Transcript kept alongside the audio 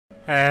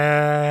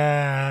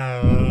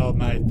Hello,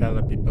 my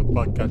fellow people,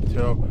 welcome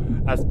to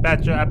a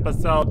special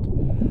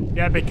episode.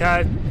 Yeah,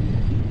 because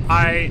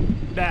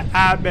the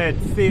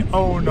admins, the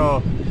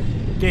owner,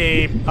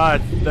 gave us,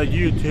 the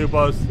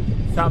YouTubers,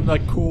 some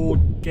of the cool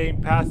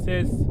game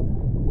passes,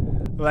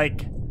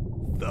 like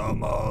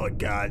Thermo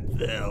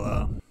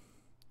Godzilla.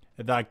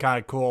 Is that kind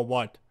of cool?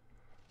 What?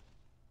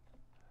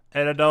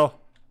 I don't know.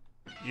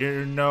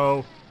 You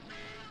know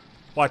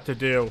what to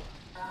do.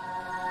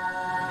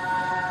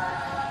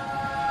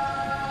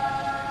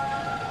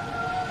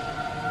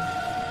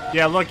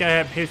 Yeah, look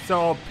at him. He's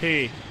so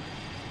OP.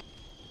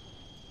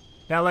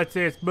 Now let's see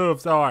his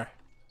moves are.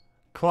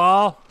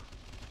 Claw.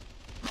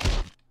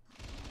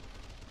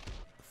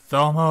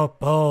 Thermo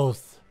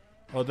Pulse.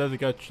 Oh, there's a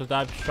good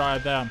shot. Try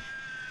them.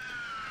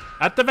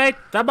 Activate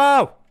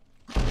Thermo.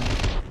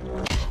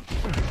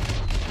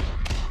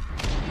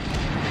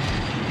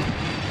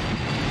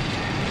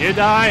 You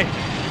die.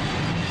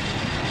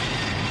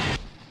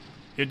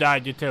 You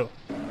died, you too.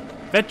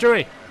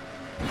 Victory.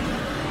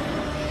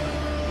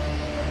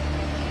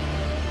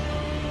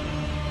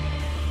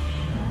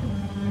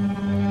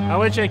 I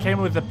wish it came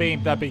with a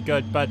beam, that'd be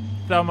good, but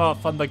Thermo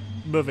from the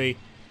movie.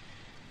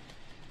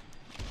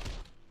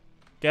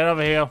 Get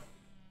over here.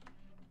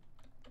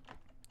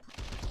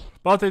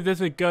 Both of this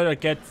is good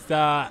against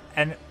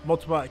and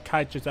multiple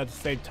kaijus at the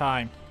same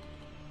time.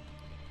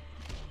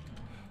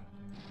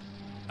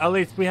 At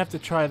least we have to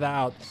try that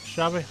out,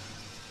 shall we?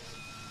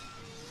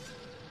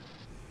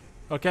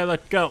 Okay,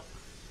 let's go.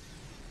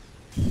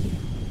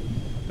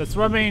 The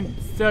swimming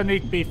still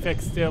needs to be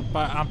fixed still,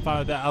 but I'm fine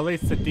with that. At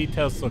least the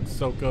details look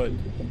so good.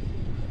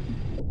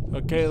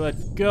 Okay,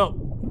 let's go.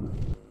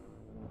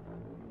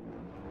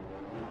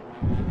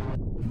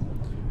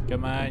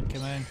 Come on,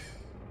 come on.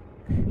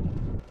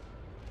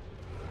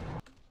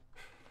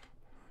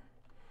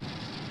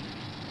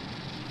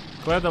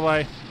 Clear the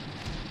way.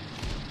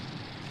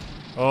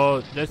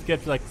 Oh, this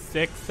gets like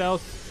 6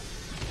 cells.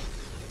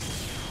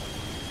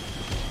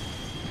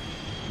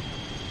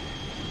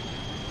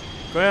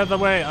 Clear the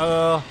way.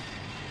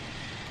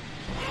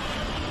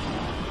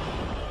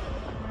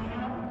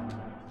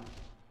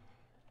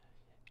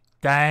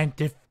 Time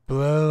to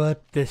blow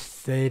up the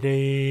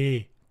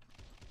city.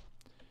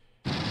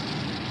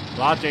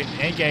 Launching,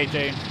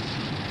 engaging.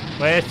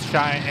 Let's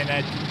shine in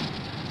it.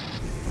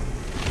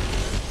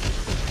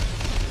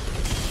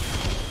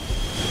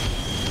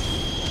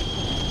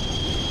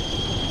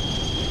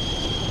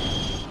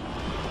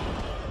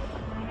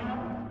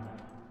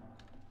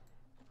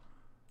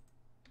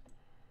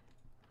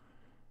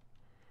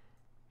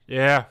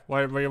 Yeah,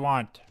 what do you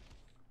want?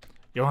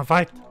 You want to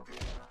fight?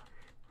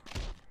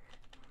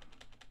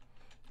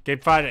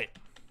 Keep fighting.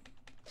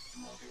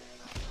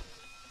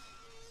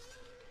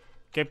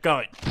 Keep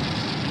going.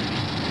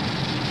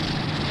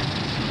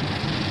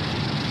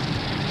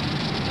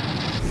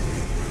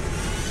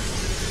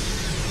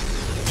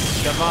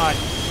 Come on.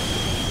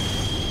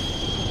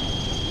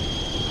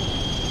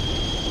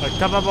 A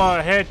couple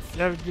more hits,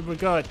 everything will be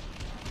good.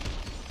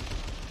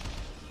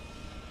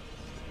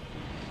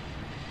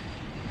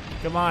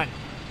 Come on.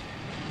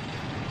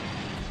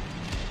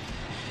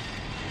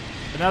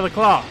 Another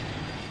claw.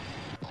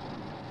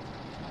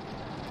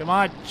 Come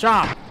on,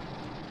 chomp.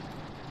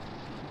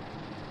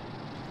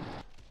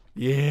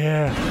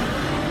 Yeah.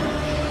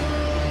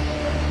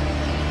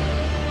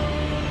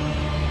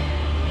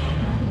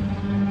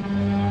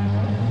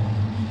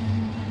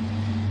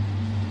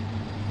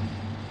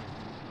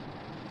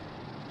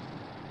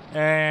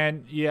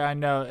 And yeah, I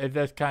know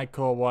that's kind of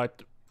cool.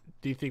 What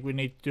do you think we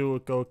need to do?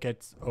 Go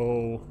get?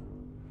 Oh,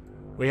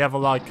 we have a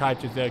lot of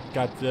kaijus that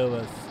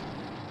Godzillas.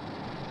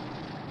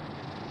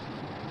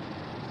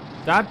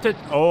 That did.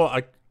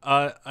 Oh,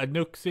 a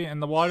nuke scene in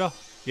the water?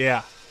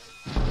 Yeah.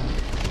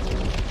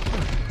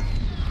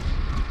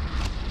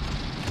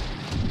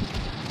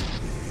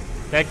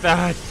 Take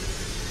that!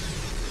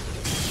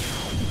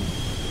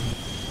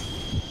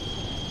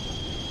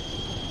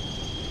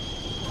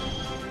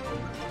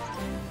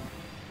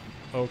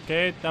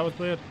 Okay, that was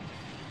weird.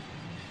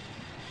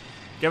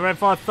 Get ready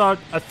for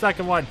a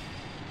second one.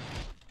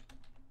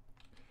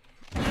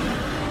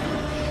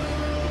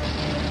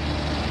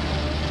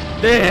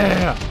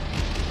 There!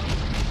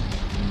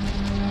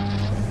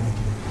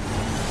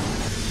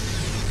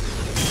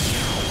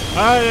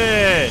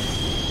 Hey!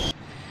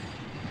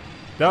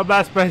 No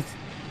bad space.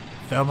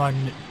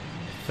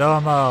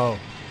 Thermo.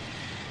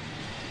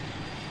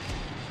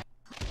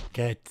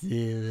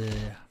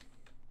 Godzilla.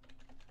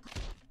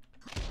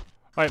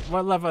 Wait,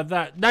 what level is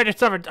that?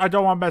 97! I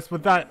don't want to mess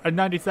with that. A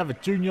 97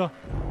 Junior.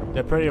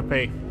 They're pretty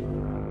OP.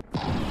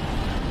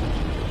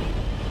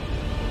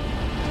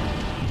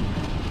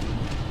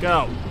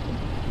 Go.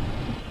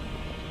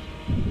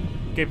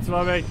 Keep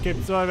swimming,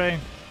 keep swimming.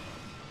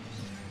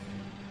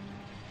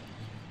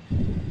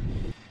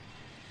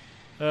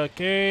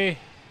 Okay.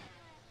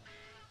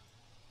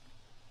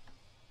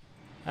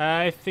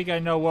 I think I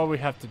know what we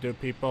have to do,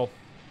 people.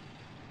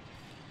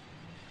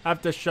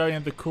 After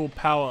showing the cool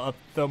power of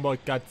Thermo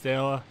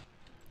Godzilla,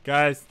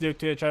 guys, new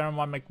to the channel,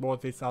 want to make more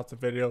of these sorts of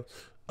videos.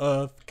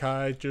 of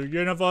Kaiju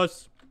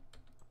Universe.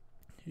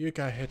 You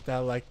gotta hit that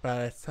like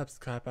button,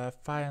 subscribe button,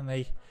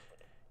 finally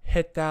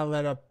hit that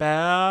little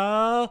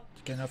bell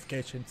to get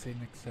notifications. See you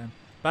next time.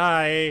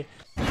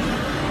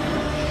 Bye.